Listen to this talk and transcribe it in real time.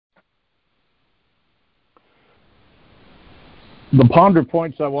The ponder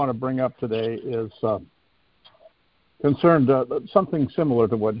points I want to bring up today is concerned something similar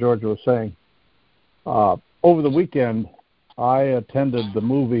to what George was saying. Over the weekend, I attended the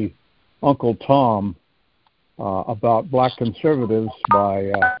movie Uncle Tom about black conservatives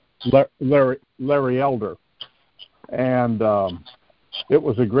by Larry Elder. And it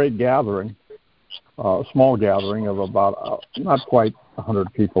was a great gathering, a small gathering of about not quite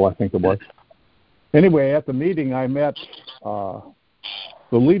 100 people, I think it was. Anyway, at the meeting, I met the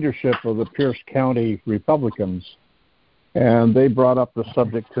leadership of the Pierce County Republicans, and they brought up the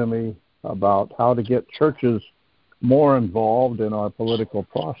subject to me about how to get churches more involved in our political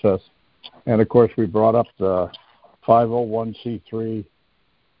process. And, of course, we brought up the 501c3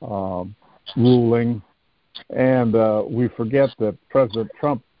 ruling, and we forget that President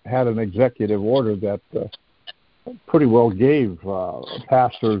Trump had an executive order that pretty well gave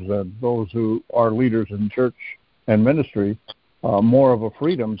pastors and those who are leaders in church and ministry more of a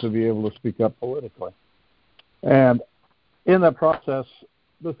freedom to be able to speak up politically. And in that process,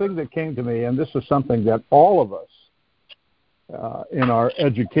 the thing that came to me, and this is something that all of us in our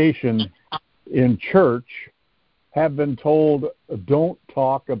education in church have been told, don't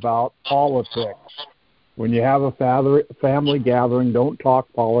talk about politics. When you have a family gathering, don't talk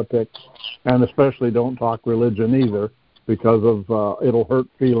politics, and especially don't talk religion either, because of it'll hurt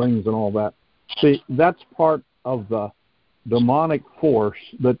feelings and all that. See, that's part of the demonic force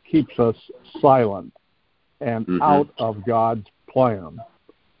that keeps us silent and out of God's plan.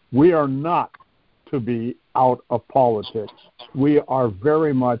 We are not to be out of politics. We are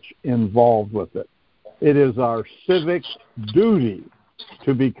very much involved with it. It is our civic duty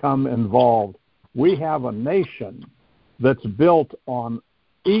to become involved. We have a nation that's built on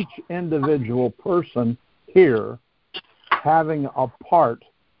each individual person here having a part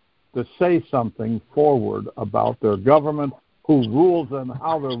to say something forward about their government, who rules and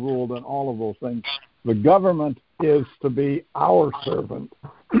how they're ruled, and all of those things. The government is to be our servant.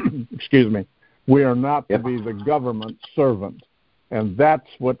 Excuse me. We are not to be the government servant. And that's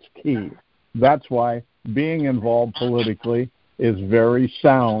what's key. That's why being involved politically is very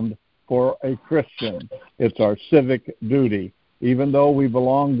sound for a Christian. It's our civic duty. Even though we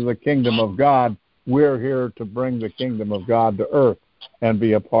belong to the kingdom of God, we're here to bring the kingdom of God to earth and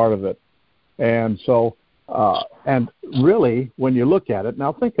be a part of it. And so, and really, when you look at it,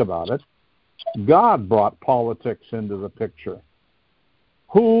 now think about it, God brought politics into the picture.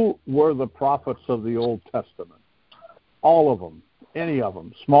 Who were the prophets of the Old Testament? All of them, any of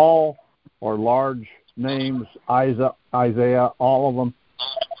them, small or large names, Isaiah, all of them.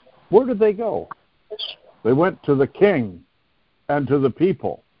 Where did they go? They went to the king and to the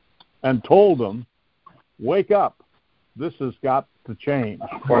people and told them, wake up, this has got to change,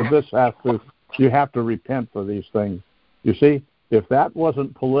 or you have to repent for these things. You see, if that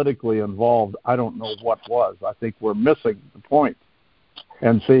wasn't politically involved, I don't know what was. I think we're missing the point.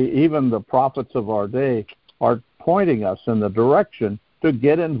 And see, even the prophets of our day are pointing us in the direction to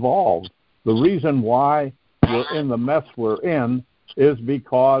get involved. The reason why we're in the mess we're in is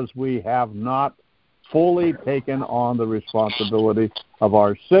because we have not fully taken on the responsibility of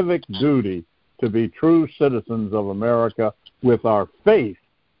our civic duty to be true citizens of America with our faith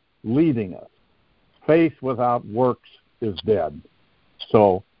leading us. Faith without works is dead.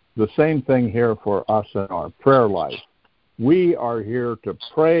 So the same thing here for us in our prayer life. We are here to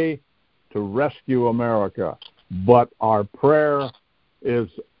pray to rescue America, but our prayer is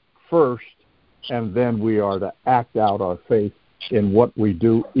first, and then we are to act out our faith in what we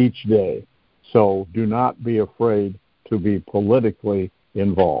do each day. So do not be afraid to be politically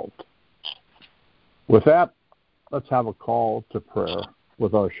involved. With that, let's have a call to prayer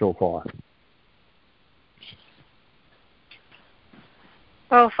with our shofar.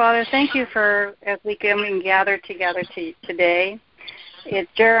 Oh, Father, thank you for, as we come and gather together today. It's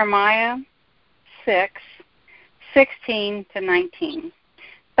Jeremiah 6:16-19.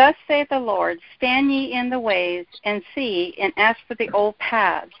 Thus saith the Lord, stand ye in the ways, and see, and ask for the old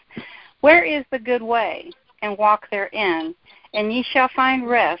paths. Where is the good way? And walk therein, and ye shall find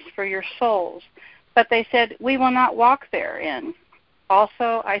rest for your souls. But they said, we will not walk therein.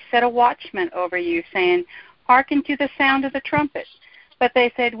 Also I set a watchman over you, saying, hearken to the sound of the trumpet. But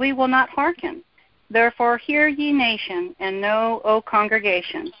they said, we will not hearken. Therefore hear ye nation, and know, O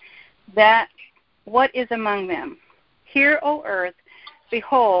congregation, that what is among them. Hear, O earth,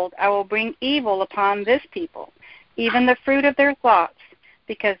 behold, I will bring evil upon this people, even the fruit of their thoughts,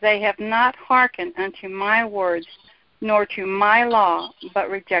 because they have not hearkened unto my words, nor to my law,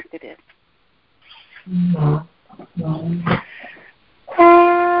 but rejected it.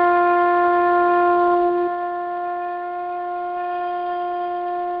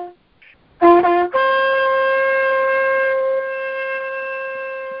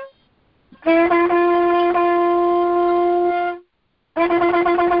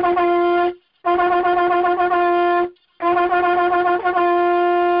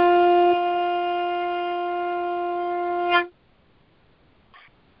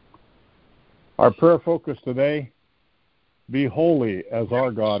 Our prayer focus today, be holy as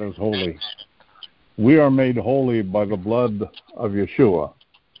our God is holy. We are made holy by the blood of Yeshuah,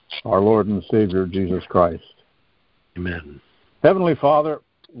 our Lord and Savior, Jesus Christ. Amen. Heavenly Father,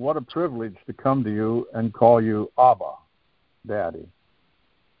 what a privilege to come to you and call you Abba, Daddy.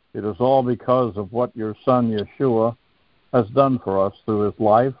 It is all because of what your Son, Yeshuah, has done for us through his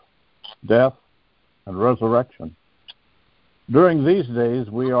life, death, and resurrection. During these days,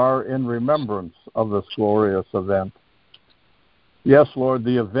 we are in remembrance of this glorious event. Yes, Lord,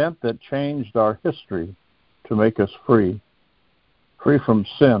 the event that changed our history to make us free from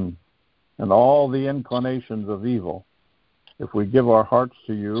sin and all the inclinations of evil, if we give our hearts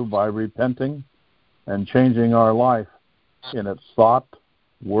to you by repenting and changing our life in its thought,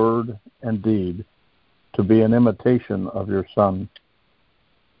 word, and deed to be an imitation of your Son.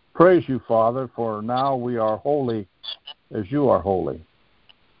 Praise you, Father, for now we are holy as you are holy.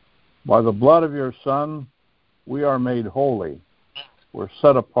 By the blood of your Son, we are made holy. We're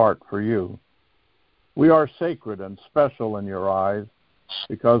set apart for you. We are sacred and special in your eyes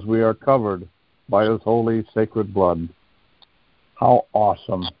because we are covered by his holy, sacred blood. How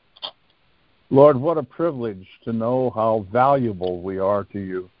awesome. Lord, what a privilege to know how valuable we are to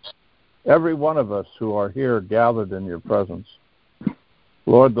you. Every one of us who are here gathered in your presence.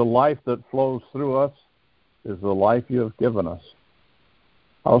 Lord, the life that flows through us is the life you have given us.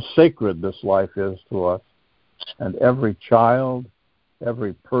 How sacred this life is to us. And every child,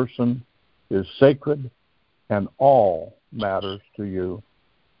 every person is sacred, and all matters to you.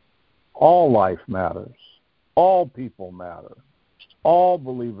 All life matters. All people matter. All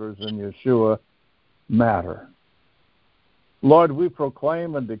believers in Yeshua matter. Lord, we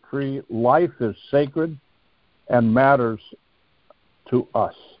proclaim and decree life is sacred and matters to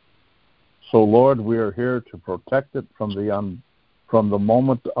us. So, Lord, we are here to protect it from the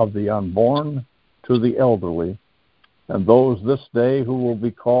moment of the unborn to the elderly, and those this day who will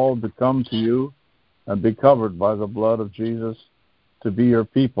be called to come to you and be covered by the blood of Jesus to be your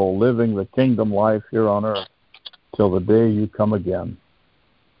people living the kingdom life here on earth till the day you come again.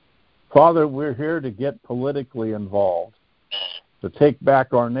 Father, we're here to get politically involved, to take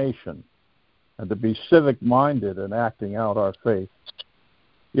back our nation, and to be civic-minded in acting out our faith.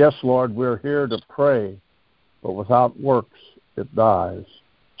 Yes, Lord, we're here to pray, but without works, it dies.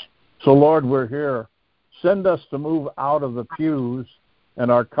 So, Lord, we're here. Send us to move out of the pews and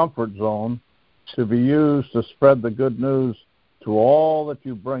our comfort zone to be used to spread the good news to all that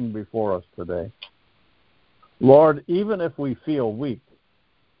you bring before us today. Lord, even if we feel weak,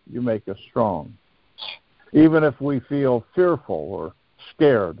 you make us strong. Even if we feel fearful or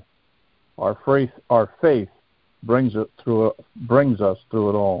scared, our faith brings us through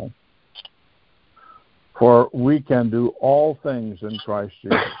it all. For we can do all things in Christ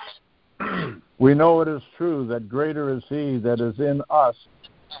Jesus. We know it is true that greater is he that is in us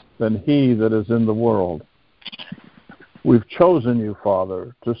than he that is in the world. We've chosen you,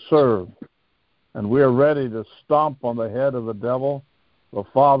 Father, to serve, and we are ready to stomp on the head of the devil, the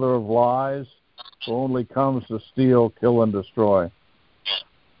father of lies, who only comes to steal, kill, and destroy.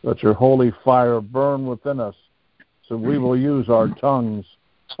 Let your holy fire burn within us, so we will use our tongues,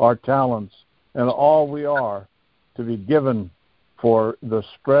 our talents, and all we are to be given for the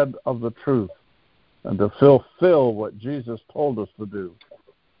spread of the truth and to fulfill what Jesus told us to do.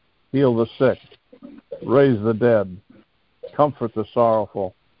 Heal the sick, raise the dead, comfort the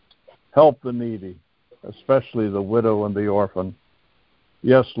sorrowful, help the needy, especially the widow and the orphan.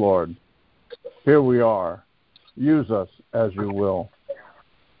 Yes, Lord, here we are. Use us as you will.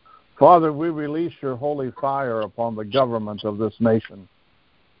 Father, we release your holy fire upon the government of this nation,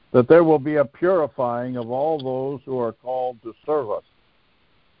 that there will be a purifying of all those who are called to serve us.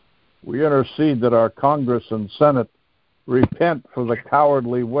 We intercede that our Congress and Senate repent for the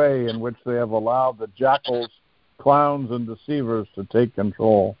cowardly way in which they have allowed the jackals, clowns, and deceivers to take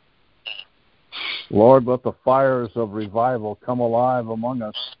control. Lord, let the fires of revival come alive among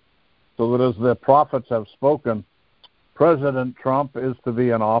us, so that as the prophets have spoken, President Trump is to be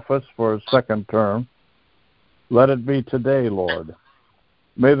in office for his second term. Let it be today, Lord.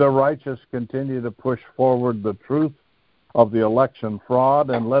 May the righteous continue to push forward the truth of the election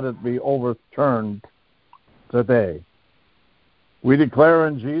fraud, and let it be overturned today. We declare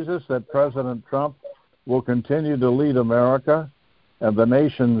in Jesus that President Trump will continue to lead America and the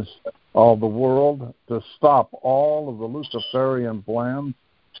nations of the world to stop all of the Luciferian plans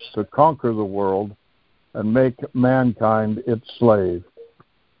to conquer the world and make mankind its slave.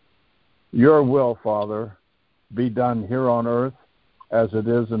 Your will, Father, be done here on earth as it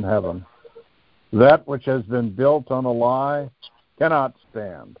is in heaven. That which has been built on a lie cannot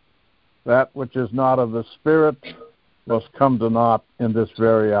stand. That which is not of the Spirit must come to naught in this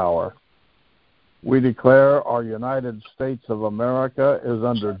very hour. We declare our United States of America is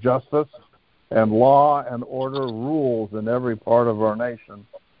under justice, and law and order rules in every part of our nation.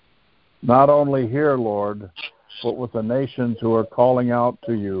 Not only here, Lord, but with the nations who are calling out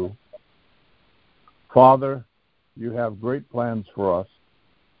to you. Father, you have great plans for us.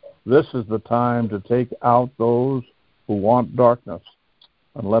 This is the time to take out those who want darkness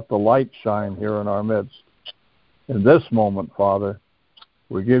and let the light shine here in our midst. In this moment, Father,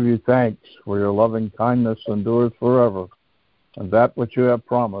 we give you thanks for your loving kindness endures forever, and that which you have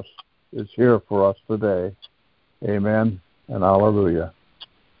promised is here for us today. Amen and hallelujah.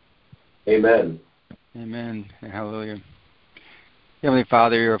 Amen. Amen and hallelujah. Heavenly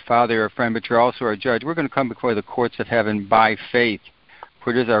Father, you're a father, you're a friend, but you're also our judge. We're going to come before the courts of heaven by faith,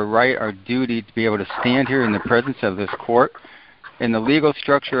 for it is our right, our duty to be able to stand here in the presence of this court, in the legal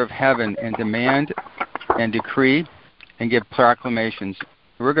structure of heaven, and demand and decree and give proclamations.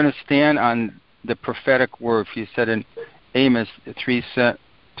 We're going to stand on the prophetic word. You said in Amos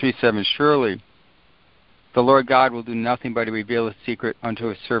 3:7, surely the Lord God will do nothing but to reveal his secret unto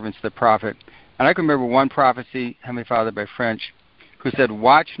his servants the prophet. And I can remember one prophecy, Heavenly Father, by French, who said,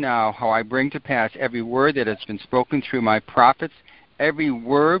 watch now how I bring to pass every word that has been spoken through my prophets. Every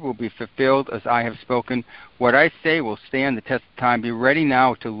word will be fulfilled as I have spoken. What I say will stand the test of time. Be ready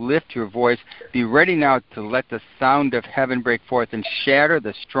now to lift your voice. Be ready now to let the sound of heaven break forth and shatter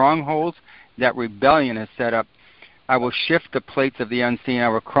the strongholds that rebellion has set up. I will shift the plates of the unseen. I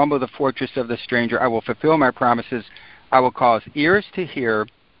will crumble the fortress of the stranger. I will fulfill my promises. I will cause ears to hear,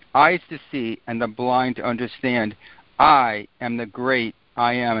 eyes to see, and the blind to understand. I am the great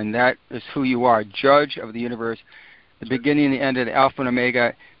I am, and that is who you are, judge of the universe, the beginning and the end of the Alpha and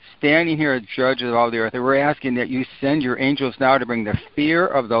Omega, standing here as judge of all the earth. And we're asking that you send your angels now to bring the fear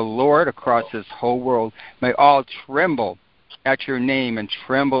of the Lord across this whole world. May all tremble at your name and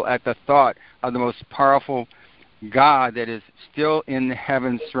tremble at the thought of the most powerful God that is still in the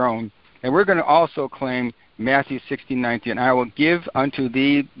heaven's throne. And we're going to also claim Matthew 16:19. I will give unto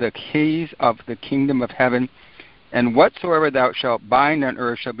thee the keys of the kingdom of heaven, and whatsoever thou shalt bind on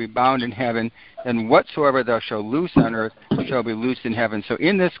earth shall be bound in heaven, and whatsoever thou shalt loose on earth shall be loosed in heaven. So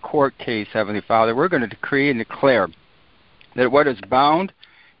in this court case, Heavenly Father, we're going to decree and declare that what is bound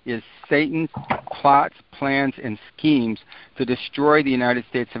is Satan's plots, plans, and schemes to destroy the United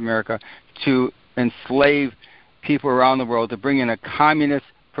States of America, to enslave people around the world, to bring in a communist,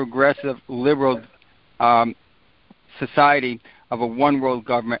 progressive, liberal society of a one-world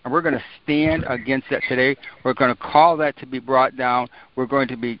government. And we're going to stand against that today. We're going to call that to be brought down. We're going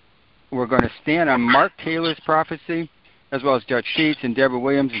to stand on Mark Taylor's prophecy, as well as Judge Sheets and Deborah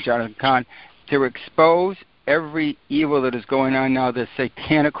Williams and Jonathan Kahn, to expose every evil that is going on now, the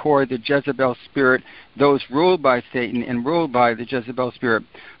satanic horde, the Jezebel spirit, those ruled by Satan and ruled by the Jezebel spirit,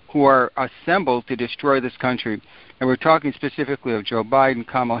 who are assembled to destroy this country. And we're talking specifically of Joe Biden,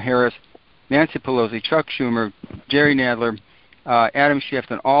 Kamala Harris, Nancy Pelosi, Chuck Schumer, Jerry Nadler, Adam Schiff,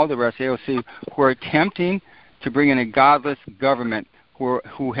 and all the rest, AOC, who are attempting to bring in a godless government,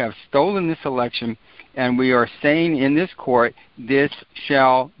 who have stolen this election. And we are saying in this court, this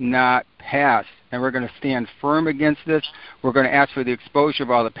shall not pass. And we're going to stand firm against this. We're going to ask for the exposure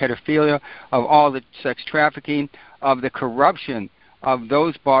of all the pedophilia, of all the sex trafficking, of the corruption of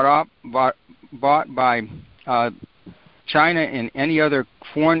those bought by China and any other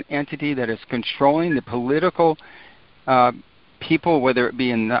foreign entity that is controlling the political people, whether it be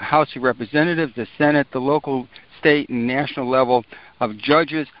in the House of Representatives, the Senate, the local, state, and national level, of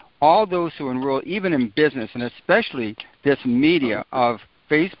judges, all those who enroll, even in business, and especially this media of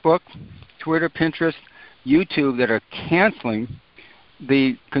Facebook, Twitter, Pinterest, YouTube, that are canceling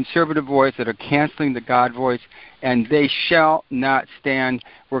the conservative voice, that are canceling the God voice, and they shall not stand.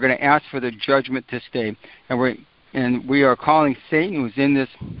 We're going to ask for the judgment this day. And we are calling Satan, who's in this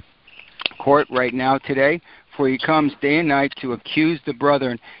court right now today, for he comes day and night to accuse the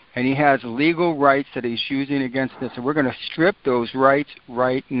brethren, and he has legal rights that he's using against us. And we're going to strip those rights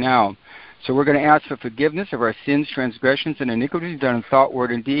right now. So we're going to ask for forgiveness of our sins, transgressions, and iniquities done in thought,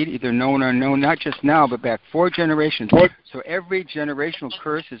 word, and deed, either known or unknown, not just now, but back 4 generations. So every generational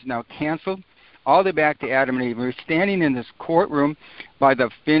curse is now canceled, all the way back to Adam and Eve. We're standing in this courtroom by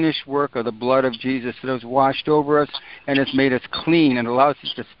the finished work of the blood of Jesus that has washed over us and has made us clean and allows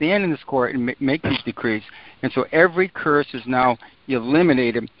us to stand in this court and make these decrees. And so every curse is now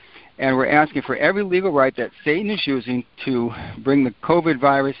eliminated. And we're asking for every legal right that Satan is using to bring the COVID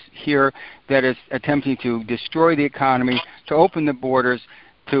virus here, that is attempting to destroy the economy, to open the borders,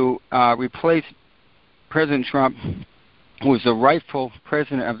 to replace President Trump who is the rightful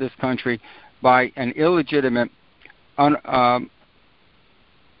president of this country, by an illegitimate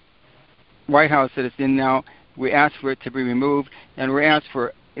White House that it's in now. We ask for it to be removed, and we ask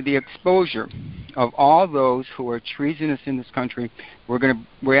for the exposure of all those who are treasonous in this country.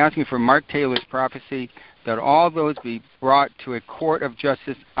 We're asking for Mark Taylor's prophecy that all those be brought to a court of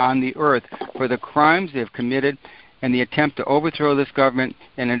justice on the earth for the crimes they have committed and the attempt to overthrow this government,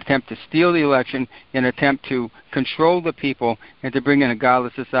 and an attempt to steal the election, an attempt to control the people, and to bring in a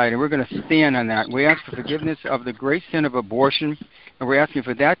godless society. And we're going to stand on that. We ask for forgiveness of the great sin of abortion, and we're asking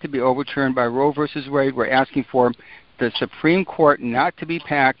for that to be overturned by Roe versus Wade. We're asking for the Supreme Court not to be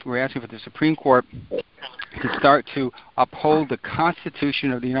packed. We're asking for the Supreme Court to start to uphold the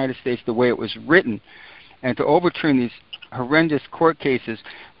Constitution of the United States the way it was written, and to overturn these horrendous court cases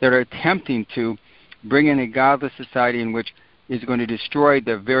that are attempting to bring in a godless society in which is going to destroy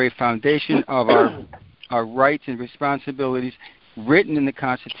the very foundation of our rights and responsibilities written in the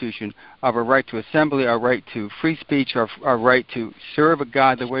Constitution, of our right to assembly, our right to free speech, our right to serve a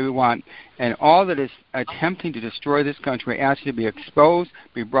God the way we want. And all that is attempting to destroy this country asks to be exposed,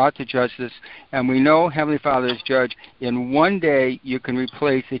 be brought to justice. And we know, Heavenly Father, as judge, in one day you can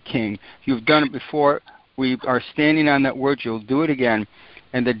replace a king. You've done it before. We are standing on that word. You'll do it again.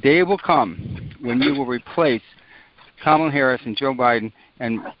 And the day will come when you will replace Kamala Harris and Joe Biden,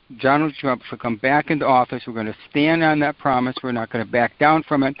 and Donald Trump will come back into office. We're going to stand on that promise. We're not going to back down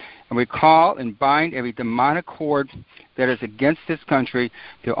from it. And we call and bind every demonic horde that is against this country,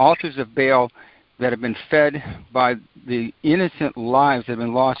 the altars of Baal that have been fed by the innocent lives that have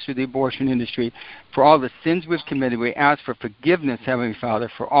been lost through the abortion industry. For all the sins we've committed, we ask for forgiveness, Heavenly Father,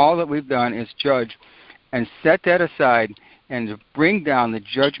 for all that we've done as judge, and set that aside and to bring down the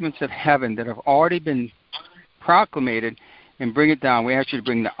judgments of heaven that have already been proclamated, and bring it down. We ask you to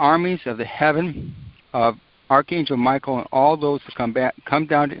bring the armies of the heaven of Archangel Michael and all those who come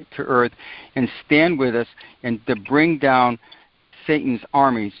down to earth and stand with us, and to bring down Satan's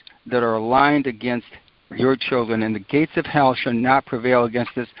armies that are aligned against your children. And the gates of hell shall not prevail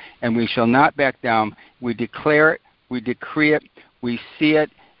against us, and we shall not back down. We declare it, we decree it, we see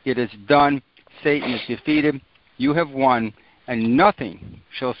it, it is done. Satan is defeated. You have won, and nothing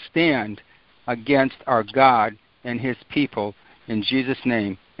shall stand against our God and his people. In Jesus'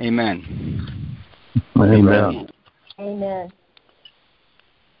 name, amen. Amen. Amen.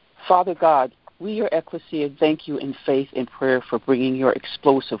 Father God, we, your ecclesia, thank you in faith and prayer for bringing your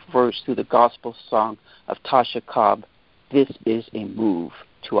explosive words through the gospel song of Tasha Cobb. This is a move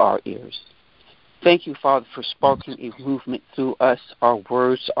to our ears. Thank you, Father, for sparking a movement through us, our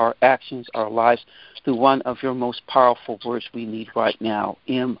words, our actions, our lives, through one of your most powerful words we need right now,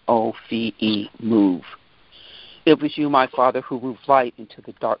 M-O-V-E, move. It was you, my Father, who moved light into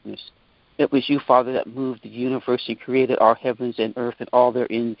the darkness. It was you, Father, that moved the universe and created our heavens and earth and all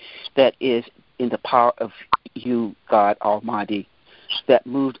therein that is in the power of you, God Almighty, that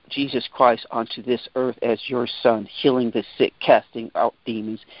moved Jesus Christ onto this earth as your Son, healing the sick, casting out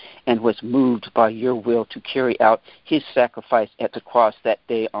demons, and was moved by your will to carry out his sacrifice at the cross that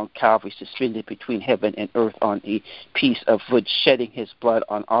day on Calvary, suspended between heaven and earth on a piece of wood, shedding his blood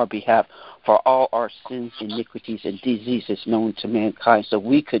on our behalf for all our sins, iniquities, and diseases known to mankind, so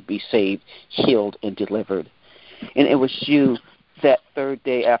we could be saved, healed, and delivered. And it was you, that third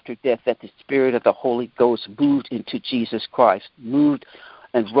day after death, that the Spirit of the Holy Ghost moved into Jesus Christ, moved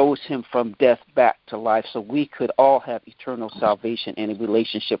and rose him from death back to life, so we could all have eternal salvation and a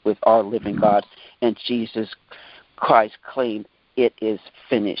relationship with our living God. And Jesus Christ claimed, it is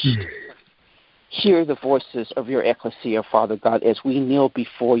finished. Hear the voices of your ecclesia, Father God, as we kneel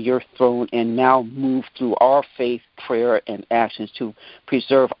before your throne and now move through our faith, prayer, and actions to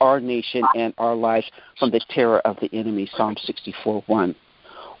preserve our nation and our lives from the terror of the enemy, Psalm 64:1.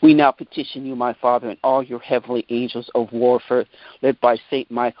 We now petition you, my Father, and all your heavenly angels of warfare, led by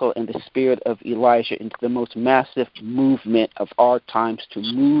St. Michael and the spirit of Elijah, into the most massive movement of our times, to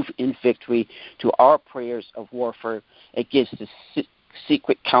move in victory to our prayers of warfare against the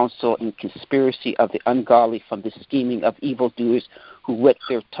secret counsel and conspiracy of the ungodly, from the scheming of evildoers who whet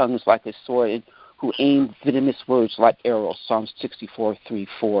their tongues like a sword and who aim venomous words like arrows, Psalms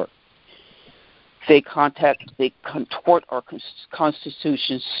 64:3-4. They contort our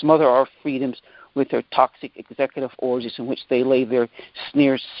constitutions, smother our freedoms with their toxic executive orders, in which they lay their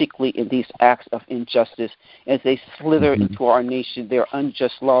snares secretly in these acts of injustice, as they slither into our nation their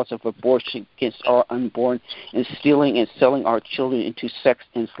unjust laws of abortion against our unborn, and stealing and selling our children into sex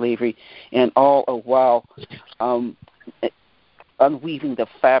and slavery, and all a while unweaving the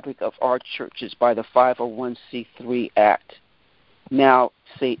fabric of our churches by the 501c3 Act. Now,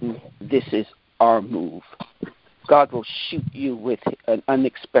 Satan, this is our move. God will shoot you with an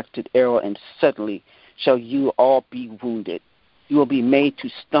unexpected arrow, and suddenly shall you all be wounded. You will be made to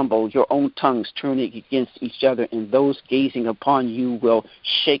stumble, your own tongues turning against each other, and those gazing upon you will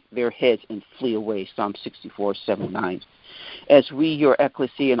shake their heads and flee away. Psalm 64:7-9. As we, your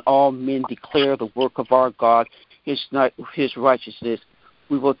ecclesia, and all men declare the work of our God, his righteousness,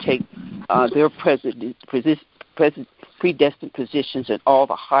 we will take their predestined positions and all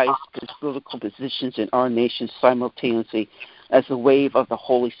the highest political positions in our nation simultaneously as the wave of the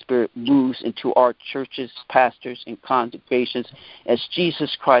Holy Spirit moves into our churches, pastors, and congregations, as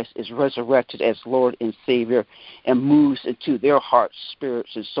Jesus Christ is resurrected as Lord and Savior and moves into their hearts,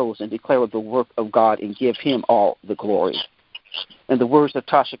 spirits, and souls and declare the work of God and give him all the glory. In the words of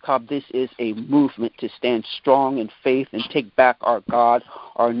Tasha Cobb, this is a movement to stand strong in faith and take back our God,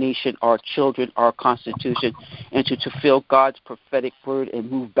 our nation, our children, our Constitution, and to fulfill God's prophetic word and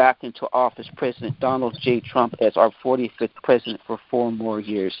move back into office President Donald J. Trump as our 45th president for 4 more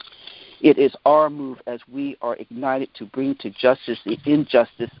years. It is our move as we are ignited to bring to justice the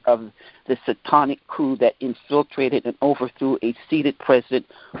injustice of the satanic coup that infiltrated and overthrew a seated president,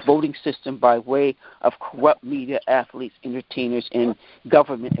 voting system by way of corrupt media, athletes, entertainers, and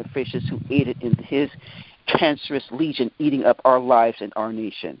government officials who aided in his cancerous legion eating up our lives and our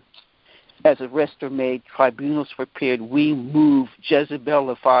nation. As arrests are made, tribunals prepared, we move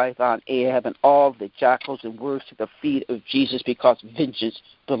Jezebelified on Ahab and all the jackals and words to the feet of Jesus because vengeance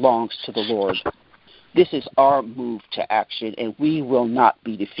belongs to the Lord. This is our move to action, and we will not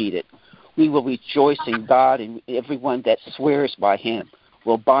be defeated. We will rejoice in God, and everyone that swears by him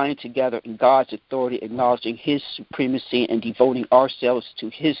will bind together in God's authority, acknowledging his supremacy and devoting ourselves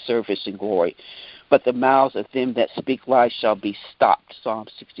to his service and glory. But the mouths of them that speak lies shall be stopped. Psalm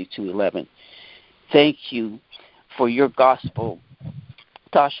 62:11. Thank you for your gospel,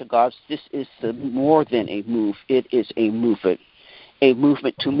 Tasha Gobbs. This is more than a move. It is a movement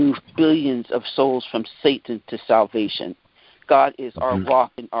to move billions of souls from Satan to salvation. God is our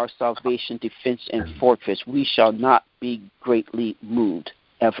rock and our salvation, defense, and fortress. We shall not be greatly moved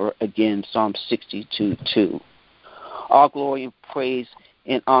ever again. Psalm 62:2. All glory and praise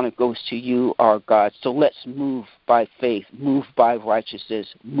and honor goes to you, our God. So let's move by faith, move by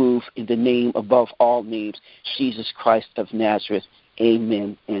righteousness, move in the name above all names, Jesus Christ of Nazareth.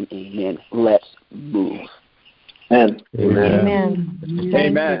 Amen and amen. Let's move. Amen. Amen. Amen.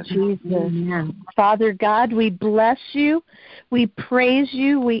 Thank you, Jesus. Amen. Father God, we bless you. We praise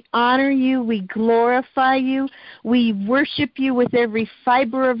you. We honor you. We glorify you. We worship you with every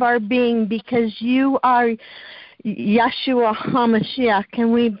fiber of our being because you are Yeshuah HaMashiach.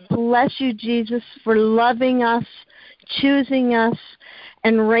 And we bless you, Jesus, for loving us, choosing us,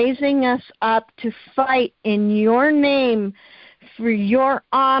 and raising us up to fight in your name for your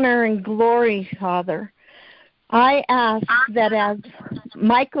honor and glory, Father. I ask that as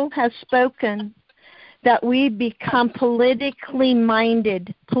Michael has spoken, that we become politically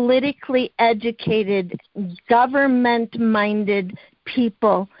minded, politically educated, government-minded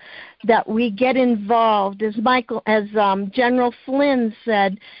people, that we get involved. As General Flynn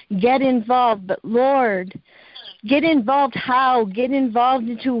said, get involved. But Lord, get involved how? Get involved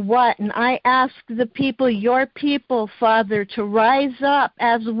into what? And I ask the people, your people, Father, to rise up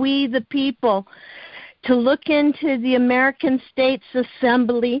as we, the people, to look into the American States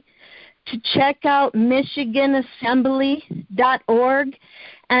Assembly, to check out michiganAssembly.org,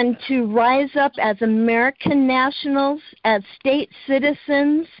 and to rise up as American nationals, as state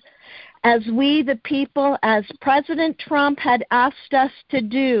citizens, as we, the people, as President Trump had asked us to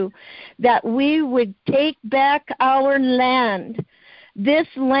do, that we would take back our land. This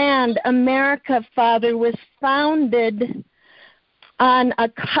land, America, Father, was founded on a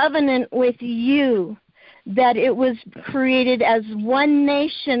covenant with you, that it was created as one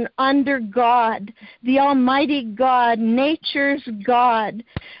nation under God, the Almighty God, nature's God.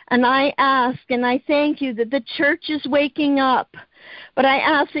 And I ask and I thank you that the church is waking up, but I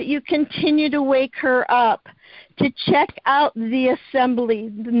ask that you continue to wake her up, to check out the assembly.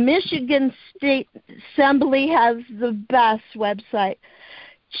 The Michigan State Assembly has the best website.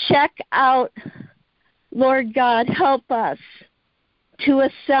 Check out, Lord God, help us to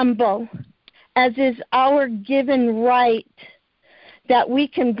assemble, as is our given right, that we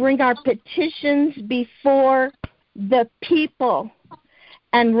can bring our petitions before the people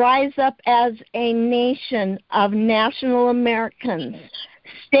and rise up as a nation of national Americans,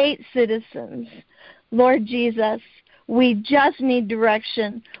 state citizens. Lord Jesus, we just need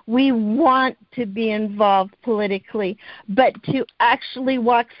direction. We want to be involved politically, but to actually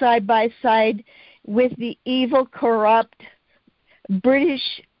walk side by side with the evil, corrupt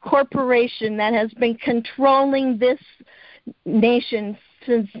British corporation that has been controlling this nation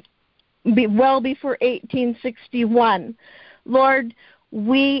since well before 1861. Lord,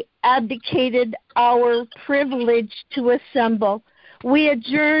 we abdicated our privilege to assemble. We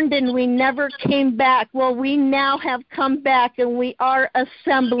adjourned and we never came back. Well, we now have come back and we are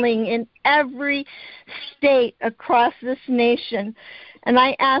assembling in every state across this nation. And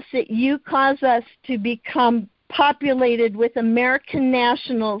I ask that you cause us to become populated with American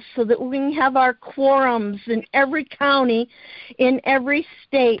nationals so that we can have our quorums in every county, in every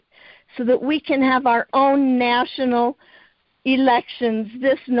state, so that we can have our own national elections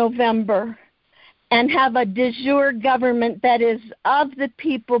this November and have a de jure government that is of the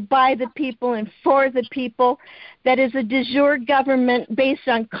people, by the people, and for the people, that is a de jure government based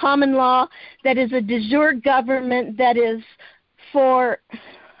on common law, that is a de jure government that is for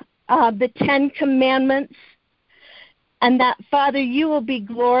the 10 Commandments, and that, Father, you will be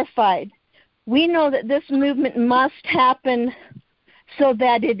glorified. We know that this movement must happen so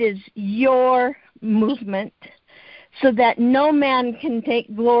that it is your movement, so that no man can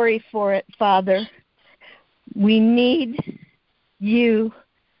take glory for it, Father. We need you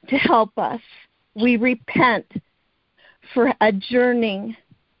to help us. We repent for adjourning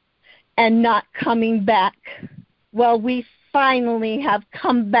and not coming back. Well, we finally have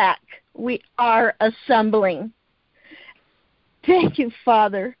come back. We are assembling. Thank you,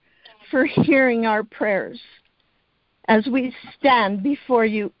 Father, for hearing our prayers as we stand before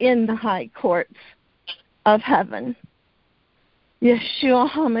you in the high courts of heaven. Yeshuah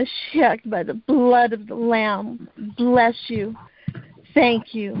HaMashiach, by the blood of the Lamb, bless you.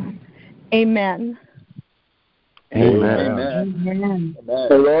 Thank you. Amen. Amen. Amen.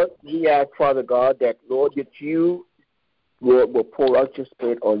 So, Lord, we ask, Father God, that, Lord, that you, Lord, will pour out your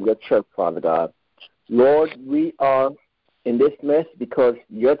Spirit on your church, Father God. Lord, we are in this mess because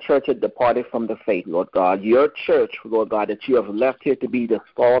your church had departed from the faith, Lord God. Your church, Lord God, that you have left here to be the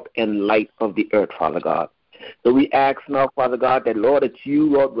salt and light of the earth, Father God. So we ask now, Father God, that, Lord, that you,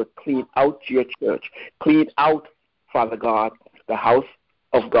 Lord, will clean out your church. Clean out, Father God, the house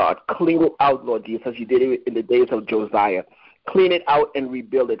of God. Clean it out, Lord Jesus, as you did it in the days of Josiah. Clean it out and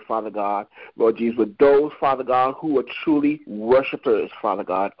rebuild it, Father God, Lord Jesus, with those, Father God, who are truly worshipers, Father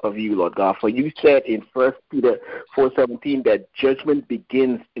God, of you, Lord God. For you said in 1 Peter 4:17 that judgment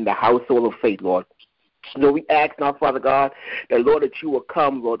begins in the household of faith, Lord. So we ask now, Father God, that, Lord, that you will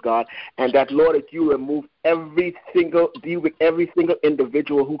come, Lord God, and that, Lord, that you remove deal with every single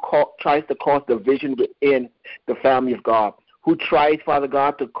individual who tries to cause division within the family of God, who tries, Father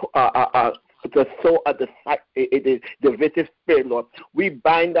God, to sow the divisive spirit, Lord. We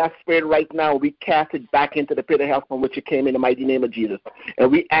bind that spirit right now. We cast it back into the pit of hell from which it came in the mighty name of Jesus.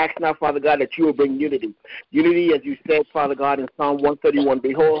 And we ask now, Father God, that you will bring unity. Unity, as you said, Father God, in Psalm 131.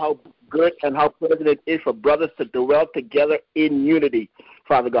 Behold how good and how pleasant it is for brothers to dwell together in unity,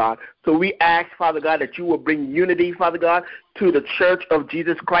 Father God. So we ask, Father God, that you will bring unity, Father God, to the church of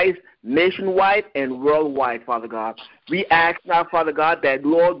Jesus Christ, nationwide and worldwide, Father God. We ask now, Father God, that,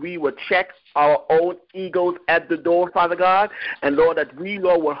 Lord, we will check our own egos at the door, Father God, and, Lord, that we,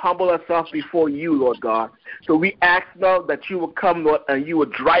 Lord, will humble ourselves before you, Lord God. So we ask, Lord, that you will come, Lord, and you will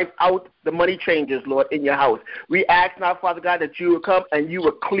drive out the money changers, Lord, in your house. We ask now, Father God, that you will come and you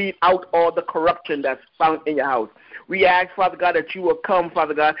will clean out all the corruption that's found in your house. We ask, Father God, that you will come,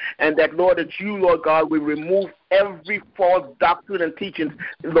 Father God, and that, Lord, that you, Lord God, will remove every false doctrine and teachings,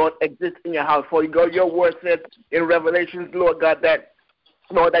 Lord, exist in your house. For your word says in Revelations, Lord God, that,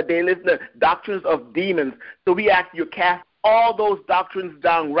 Lord, that they listen to doctrines of demons. So we ask you cast all those doctrines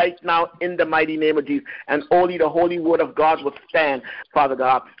down right now in the mighty name of Jesus, and only the holy word of God will stand, Father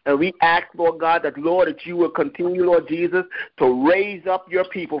God. And we ask, Lord God, that, Lord, that you will continue, Lord Jesus, to raise up your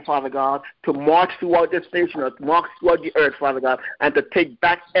people, Father God, to march throughout this nation, or to march throughout the earth, Father God, and to take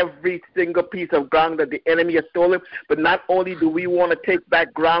back every single piece of ground that the enemy has stolen. But not only do we want to take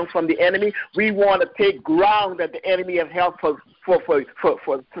back ground from the enemy, we want to take ground that the enemy has held for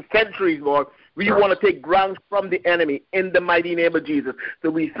centuries, Lord. We want to take ground from the enemy in the mighty name of Jesus. So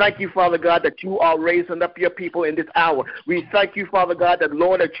we thank you, Father God, that you are raising up your people in this hour. We thank you, Father God, that,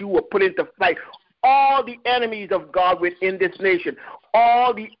 Lord, that you will put into fight all the enemies of God within this nation,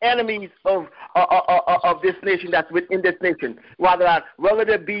 all the enemies of this nation that's within this nation, whether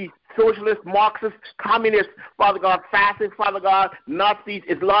it be socialists, Marxists, communists, Father God, fascists, Father God, Nazis,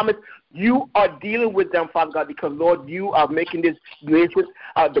 Islamists. You are dealing with them, Father God, because, Lord, you are making this nation,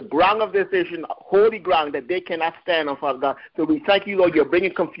 the ground of this nation, holy ground that they cannot stand on, Father God. So we thank you, Lord, you're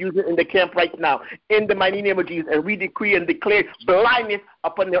bringing confusion in the camp right now, in the mighty name of Jesus. And we decree and declare blindness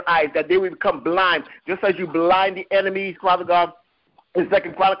upon their eyes, that they will become blind, just as you blind the enemies, Father God, in 2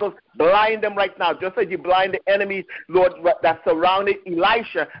 Chronicles, blind them right now, just as you blind the enemies, Lord, that surrounded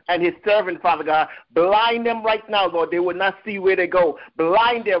Elisha and his servant, Father God. Blind them right now, Lord. They will not see where they go.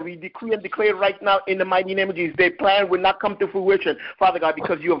 Blind them. We decree and declare right now in the mighty name of Jesus. Their plan will not come to fruition, Father God,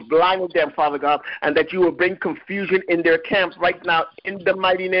 because you have blinded them, Father God, and that you will bring confusion in their camps right now in the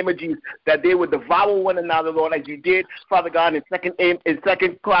mighty name of Jesus, that they will devour one another, Lord, as you did, Father God, in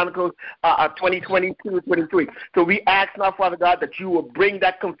 2 Chronicles 22-23. So we ask now, Father God, that you will bring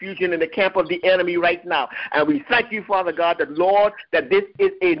that confusion in the camp of the enemy right now. And we thank you, Father God, that, Lord, that this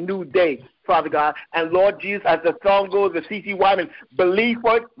is a new day, Father God. And, Lord Jesus, as the song goes, the C.C. Wyman, believe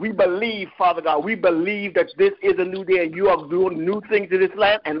for it. We believe, Father God. We believe that this is a new day and you are doing new things in this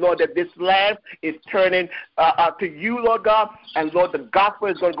land. And, Lord, that this land is turning to you, Lord God. And, Lord, the gospel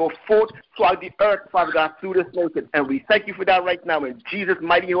is going to go forth throughout the earth, Father God, through this nation. And we thank you for that right now. In Jesus'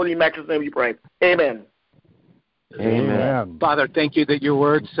 mighty, holy, matchless name we pray. Amen. Amen. Father, thank you that your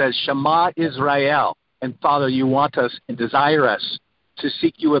word says, Shema Israel. And, Father, you want us and desire us to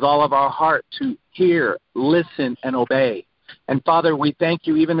seek you with all of our heart, to hear, listen, and obey. And, Father, we thank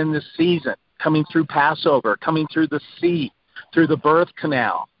you even in this season, coming through Passover, coming through the sea, through the birth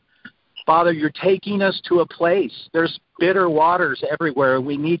canal. Father, you're taking us to a place. There's bitter waters everywhere.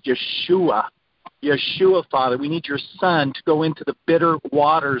 We need Yeshuah. Yeshuah, Father, we need your Son to go into the bitter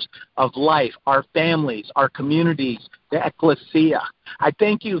waters of life, our families, our communities, the ecclesia. I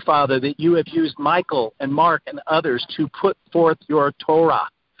thank you, Father, that you have used Michael and Mark and others to put forth your Torah.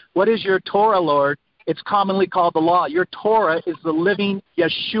 What is your Torah, Lord? It's commonly called the law. Your Torah is the living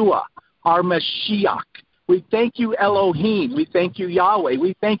Yeshuah, our Mashiach. We thank you, Elohim. We thank you, Yahweh.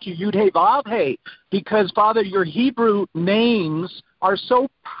 We thank you, Yud-Heh-Vav-Heh, because, Father, your Hebrew names are so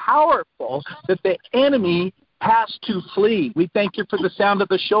powerful that the enemy has to flee. We thank you for the sound of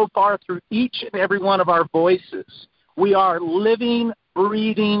the shofar through each and every one of our voices. We are living,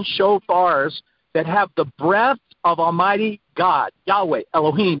 breathing shofars that have the breath of Almighty God, Yahweh,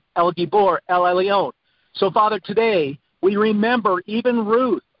 Elohim, El Gibor, El Elyon. So, Father, today we remember even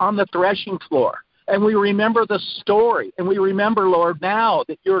Ruth on the threshing floor. And we remember the story. And we remember, Lord, now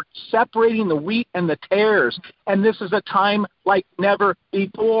that you're separating the wheat and the tares. And this is a time like never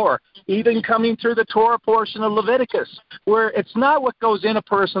before. Even coming through the Torah portion of Leviticus, where it's not what goes in a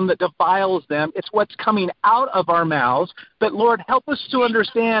person that defiles them. It's what's coming out of our mouths. But, Lord, help us to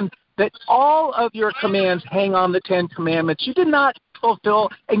understand that all of your commands hang on the 10 Commandments. You did not fulfill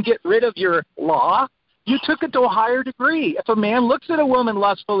and get rid of your law. You took it to a higher degree. If a man looks at a woman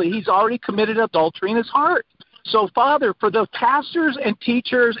lustfully, he's already committed adultery in his heart. So, Father, for the pastors and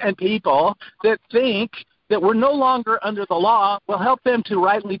teachers and people that think that we're no longer under the law, we'll help them to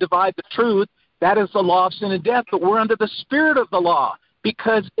rightly divide the truth. That is the law of sin and death, but we're under the spirit of the law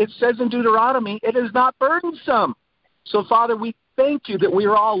because it says in Deuteronomy, it is not burdensome. So, Father, we thank you that we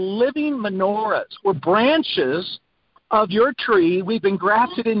are all living menorahs. We're branches of your tree. We've been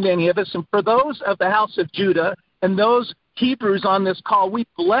grafted in, many of us. And for those of the house of Judah and those Hebrews on this call, we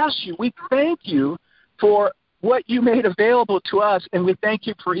bless you. We thank you for what you made available to us. And we thank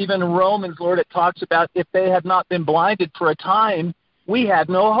you for even in Romans, Lord, it talks about if they had not been blinded for a time, we had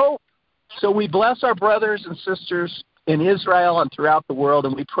no hope. So we bless our brothers and sisters in Israel and throughout the world.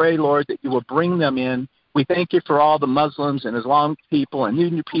 And we pray, Lord, that you will bring them in. We thank you for all the Muslims and Islamic people and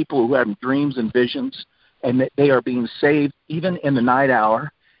Hindu people who have dreams and visions, and that they are being saved even in the night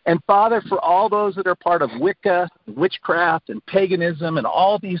hour. And, Father, for all those that are part of Wicca, witchcraft, and paganism, and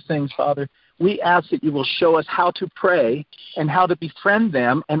all these things, Father, we ask that you will show us how to pray and how to befriend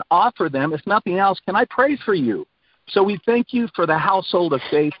them and offer them, if nothing else, can I pray for you? So we thank you for the household of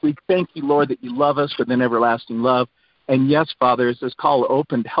faith. We thank you, Lord, that you love us with an everlasting love. And, yes, Father, as this call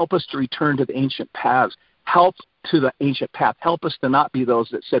opened, help us to return to the ancient paths. Help to the ancient path. Help us to not be those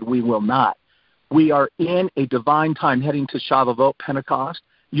that said we will not. We are in a divine time heading to Shavuot, Pentecost.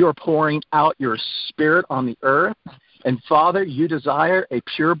 You're pouring out your spirit on the earth. And, Father, you desire a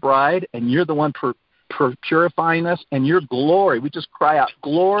pure bride, and you're the one purifying us. And your glory, we just cry out,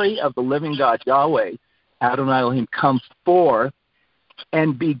 glory of the living God, Yahweh, Adonai Elohim, come forth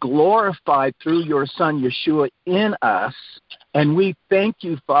and be glorified through your Son, Yeshua, in us. And we thank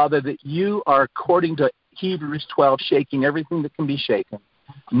you, Father, that you are, according to Hebrews 12, shaking everything that can be shaken.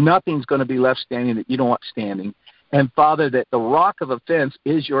 Nothing's going to be left standing that you don't want standing. And, Father, that the rock of offense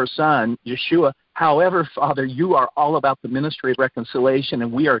is your Son, Yeshua. However, Father, you are all about the ministry of reconciliation,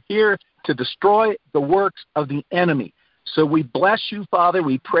 and we are here to destroy the works of the enemy. So we bless you, Father.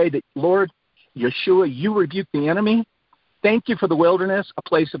 We pray that, Lord, Yeshua, you rebuke the enemy. Thank you for the wilderness, a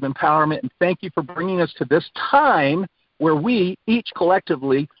place of empowerment, and thank you for bringing us to this time where we each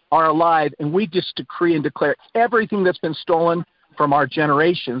collectively are alive, and we just decree and declare everything that's been stolen, from our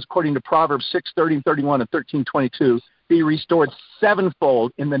generations, according to Proverbs 6:30-31 and 13:22, be restored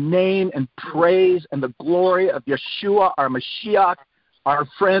sevenfold in the name and praise and the glory of Yeshuah, our Mashiach, our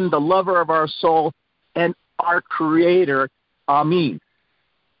friend, the lover of our soul, and our Creator. Amen.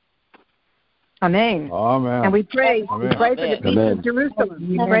 Amen. Amen. And we pray. Amen. We pray for the peace of Jerusalem.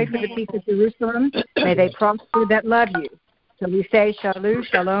 We pray for the peace of Jerusalem. May they prosper that love you. So we say, Shalom,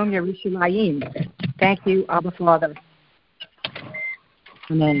 Shalom, Yerushalayim. Thank you, Abba Father.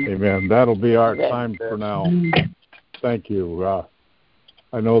 Amen. Amen. That'll be our time for now. Thank you.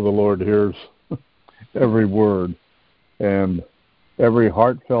 I know the Lord hears every word and every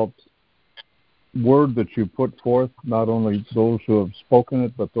heartfelt word that you put forth, not only those who have spoken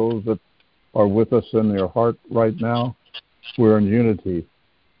it, but those that are with us in their heart right now. We're in unity,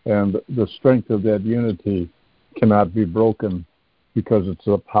 and the strength of that unity cannot be broken because it's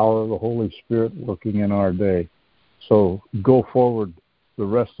the power of the Holy Spirit working in our day. So go forward the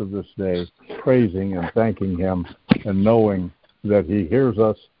rest of this day, praising and thanking Him and knowing that He hears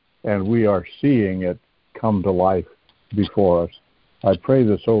us and we are seeing it come to life before us. I pray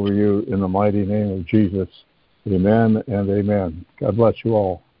this over you in the mighty name of Jesus. Amen and amen. God bless you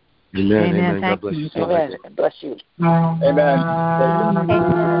all. Amen. Amen. God bless you. Amen. Bless you. Amen.